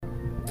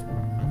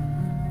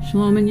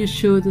Shalom in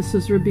Yeshua. This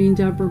is Rabbi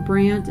Deborah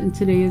Brandt, and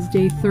today is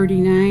day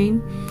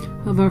 39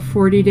 of our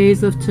 40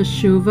 days of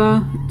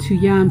Teshuvah to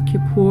Yom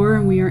Kippur,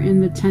 and we are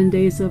in the 10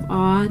 days of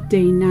Awe,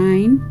 day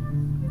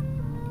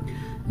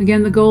 9.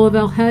 Again, the goal of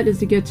El Het is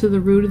to get to the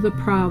root of the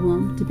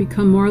problem, to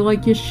become more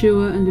like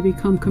Yeshua and to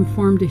become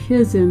conformed to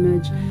His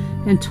image.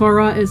 And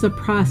Torah is a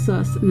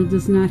process, and it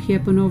does not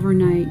happen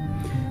overnight.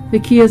 The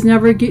key is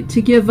never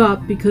to give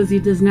up, because He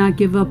does not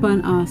give up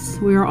on us.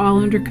 We are all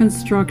under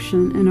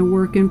construction and a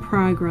work in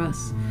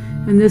progress.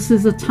 And this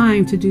is a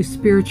time to do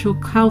spiritual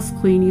house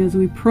cleaning as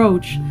we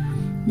approach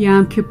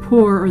Yom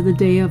Kippur, or the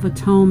Day of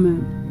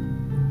Atonement.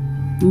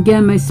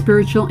 Again, my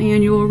spiritual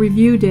annual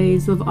review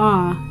days of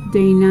Awe,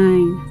 day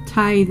 9,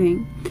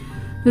 tithing.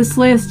 This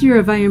last year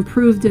have I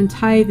improved in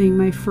tithing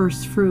my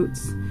first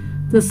fruits.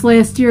 This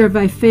last year have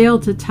I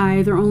failed to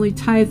tithe, or only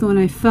tithe when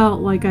I felt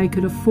like I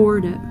could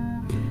afford it.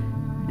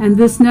 And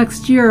this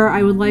next year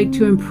I would like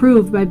to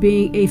improve by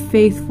being a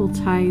faithful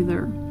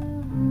tither.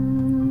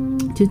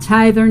 To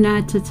tithe or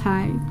not to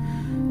tithe.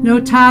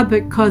 No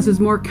topic causes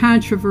more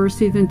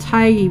controversy than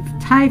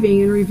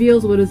tithing, and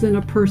reveals what is in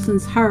a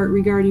person's heart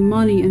regarding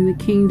money in the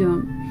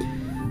kingdom.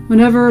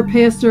 Whenever a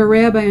pastor or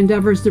rabbi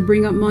endeavors to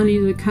bring up money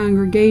to the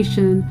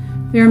congregation,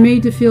 they are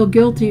made to feel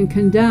guilty and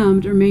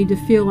condemned, or made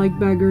to feel like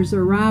beggars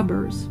or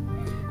robbers.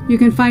 You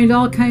can find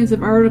all kinds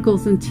of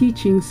articles and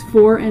teachings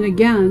for and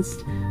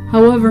against.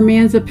 However,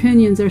 man's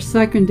opinions are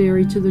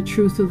secondary to the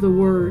truth of the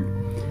Word.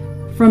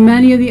 From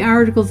many of the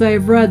articles I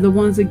have read, the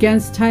ones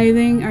against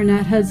tithing are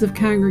not heads of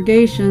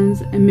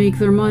congregations and make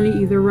their money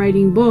either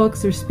writing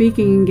books or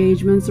speaking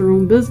engagements or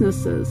own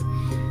businesses.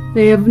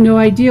 They have no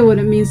idea what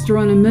it means to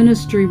run a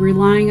ministry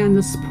relying on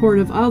the support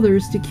of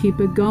others to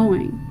keep it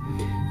going.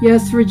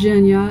 Yes,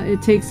 Virginia,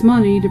 it takes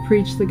money to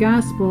preach the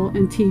gospel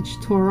and teach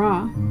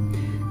Torah.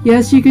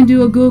 Yes, you can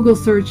do a Google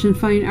search and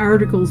find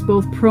articles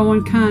both pro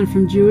and con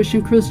from Jewish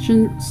and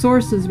Christian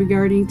sources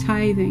regarding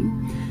tithing.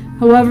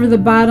 However, the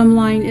bottom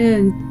line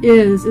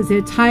is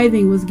that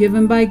tithing was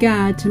given by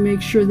God to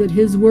make sure that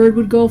His word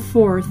would go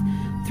forth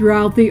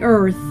throughout the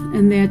earth,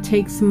 and that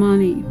takes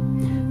money.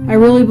 I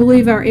really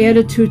believe our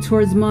attitude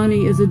towards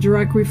money is a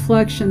direct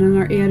reflection on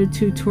our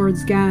attitude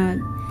towards God.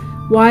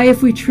 Why,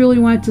 if we truly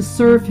want to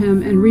serve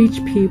Him and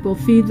reach people,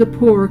 feed the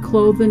poor,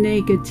 clothe the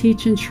naked,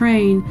 teach and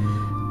train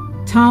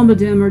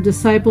Talmudim or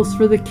disciples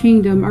for the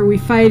kingdom, are we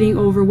fighting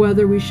over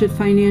whether we should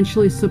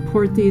financially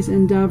support these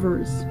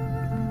endeavors?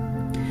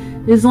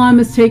 Islam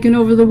has taken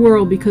over the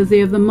world because they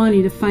have the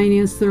money to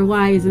finance their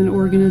lies and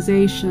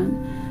organization.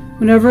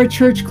 Whenever a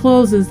church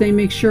closes, they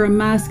make sure a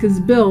mosque is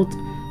built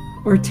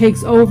or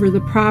takes over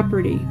the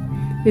property.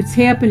 It's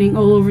happening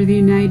all over the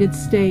United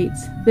States.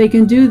 They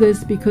can do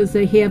this because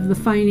they have the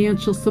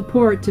financial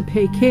support to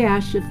pay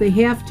cash if they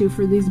have to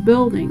for these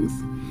buildings.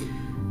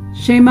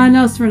 Shame on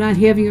us for not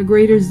having a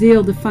greater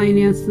zeal to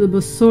finance the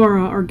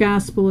Besorah, or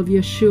gospel of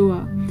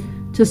Yeshua,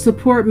 to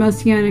support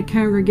Messianic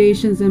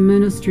congregations and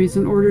ministries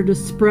in order to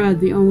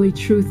spread the only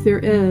truth there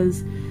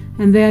is,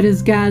 and that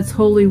is God's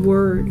holy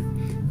word.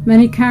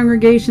 Many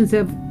congregations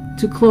have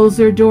to close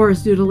their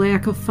doors due to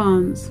lack of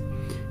funds.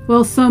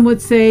 Well, some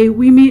would say,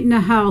 we meet in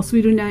a house,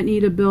 we do not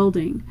need a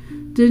building.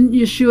 Didn't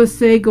Yeshua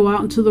say, go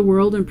out into the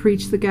world and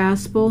preach the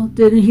gospel?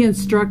 Didn't He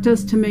instruct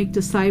us to make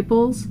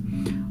disciples?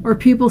 Or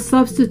people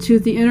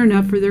substitute the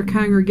internet for their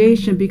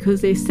congregation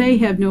because they say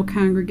have no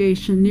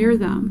congregation near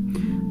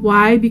them.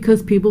 Why?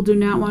 Because people do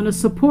not want to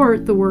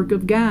support the work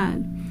of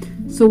God.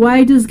 So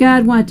why does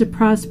God want to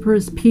prosper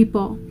His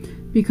people?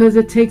 Because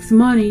it takes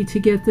money to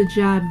get the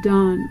job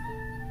done.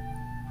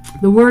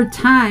 The word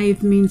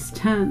tithe means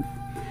tenth.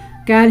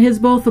 God has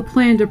both a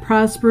plan to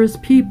prosper His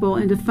people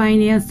and to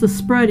finance the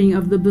spreading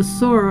of the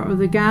Besorah, or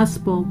the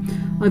gospel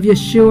of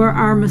Yeshua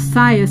our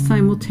Messiah,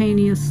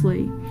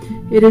 simultaneously.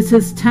 It is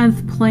His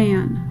 10th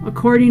plan.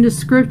 According to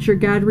Scripture,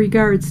 God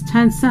regards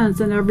 10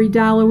 cents on every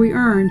dollar we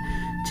earn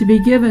to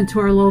be given to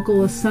our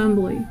local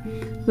assembly.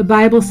 The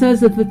Bible says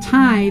that the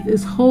tithe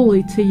is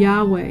holy to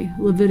Yahweh,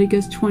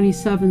 Leviticus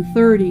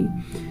 27:30.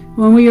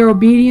 When we are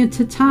obedient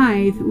to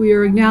tithe, we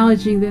are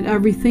acknowledging that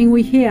everything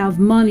we have,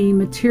 money,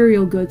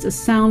 material goods, a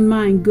sound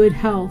mind, good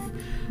health,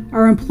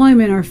 our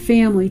employment, our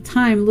family,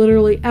 time,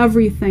 literally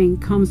everything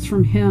comes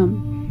from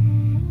Him.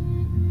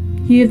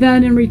 He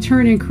then in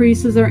return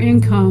increases our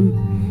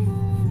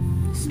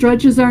income,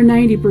 stretches our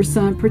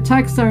 90%,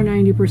 protects our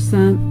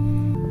 90%,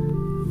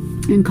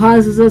 and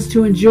causes us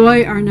to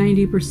enjoy our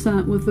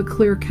 90% with a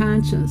clear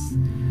conscience.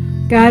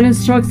 God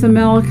instructs in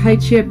Malachi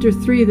chapter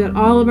 3 that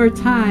all of our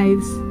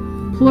tithes,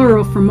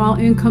 plural, from all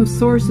income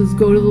sources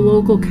go to the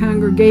local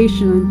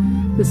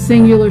congregation, the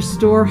singular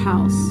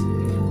storehouse.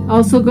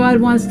 Also,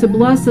 God wants to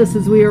bless us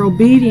as we are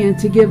obedient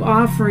to give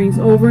offerings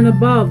over and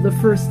above the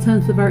first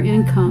tenth of our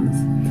incomes.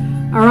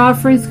 Our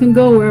offerings can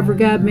go wherever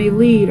God may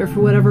lead, or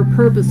for whatever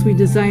purpose we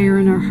desire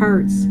in our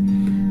hearts.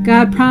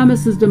 God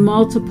promises to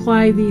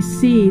multiply these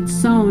seeds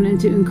sown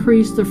and to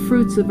increase the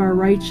fruits of our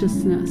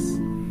righteousness.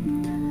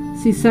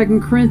 See 2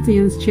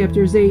 Corinthians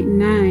chapters 8 and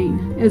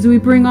 9. As we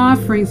bring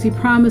offerings, He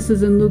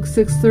promises in Luke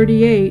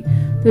 6:38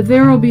 that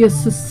there will be a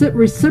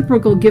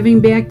reciprocal giving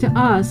back to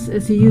us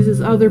as he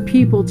uses other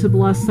people to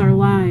bless our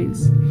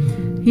lives.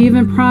 He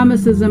even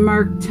promises in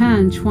Mark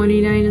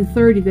 10:29 and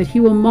 30 that he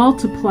will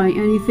multiply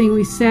anything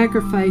we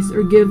sacrifice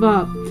or give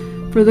up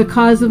for the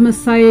cause of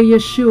Messiah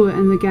Yeshua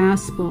and the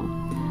gospel.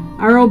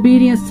 Our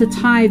obedience to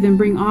tithe and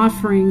bring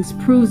offerings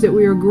proves that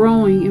we are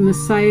growing in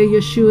Messiah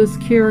Yeshua's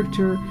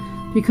character,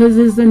 because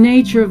it is the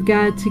nature of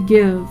God to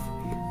give.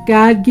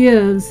 God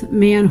gives,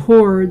 man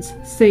hoards,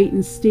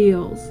 Satan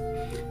steals.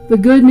 The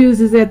good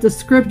news is that the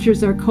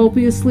scriptures are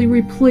copiously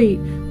replete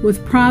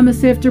with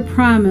promise after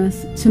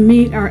promise to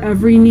meet our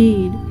every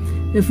need,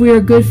 if we are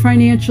good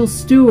financial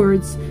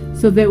stewards,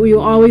 so that we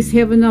will always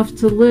have enough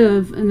to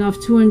live, enough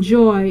to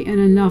enjoy, and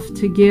enough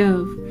to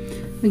give.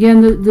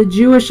 Again, the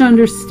Jewish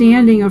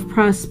understanding of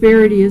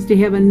prosperity is to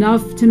have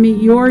enough to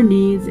meet your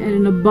needs and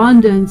an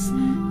abundance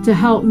to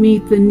help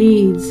meet the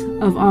needs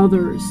of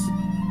others.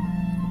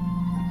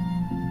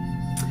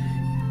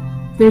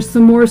 There's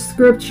some more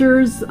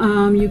scriptures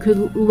you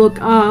could look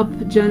up: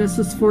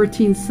 Genesis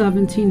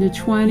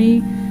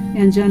 14:17-20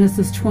 and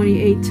Genesis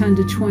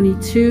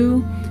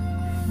 28:10-22,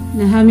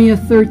 Nehemiah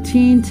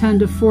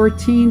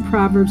 13:10-14,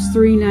 Proverbs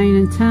 3:9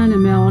 and 10,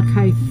 and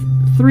Malachi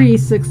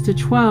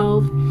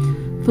 3:6-12,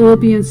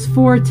 Philippians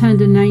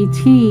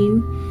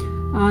 4:10-19,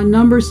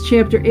 Numbers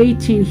chapter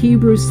 18,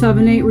 Hebrews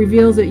 7:8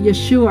 reveals that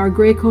Yeshua, our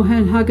great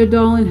Kohen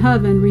Hagadol in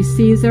heaven,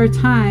 receives our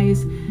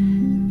tithes.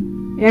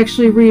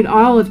 Actually, read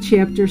all of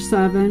chapter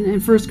 7.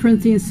 And 1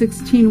 Corinthians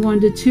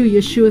 16:1-2,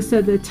 Yeshua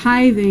said that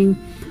tithing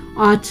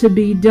ought to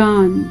be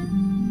done.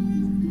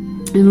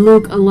 In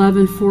Luke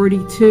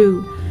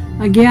 11:42.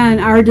 Again,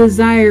 our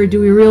desire, do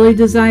we really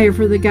desire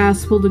for the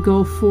gospel to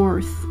go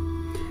forth?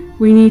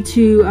 We need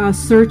to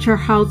search our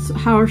hearts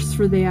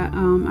for that,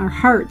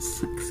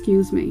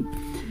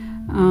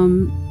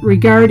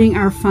 regarding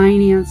our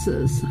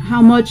finances.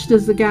 How much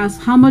does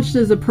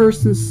a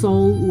person's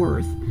soul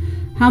worth?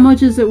 How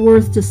much is it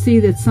worth to see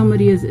that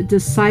somebody is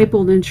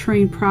discipled and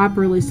trained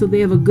properly so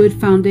they have a good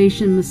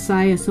foundation,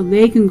 Messiah, so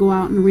they can go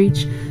out and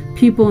reach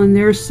people in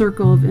their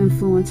circle of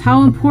influence?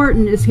 How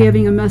important is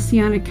having a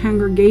messianic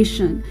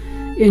congregation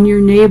in your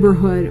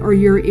neighborhood or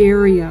your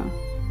area?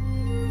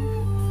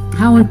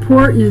 How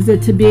important is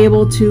it to be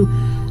able to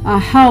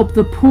help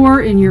the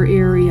poor in your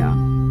area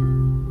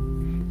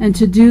and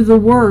to do the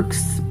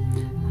works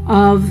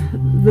of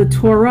the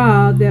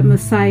Torah that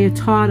Messiah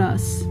taught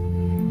us?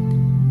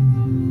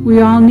 We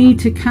all need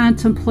to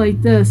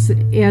contemplate this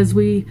as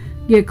we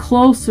get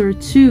closer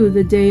to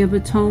the Day of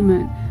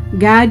Atonement.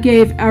 God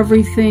gave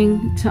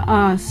everything to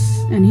us,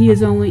 and he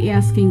is only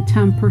asking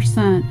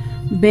 10%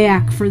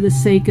 back for the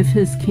sake of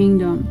his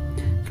kingdom,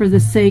 for the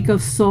sake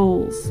of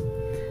souls.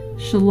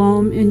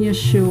 Shalom in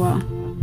Yeshua.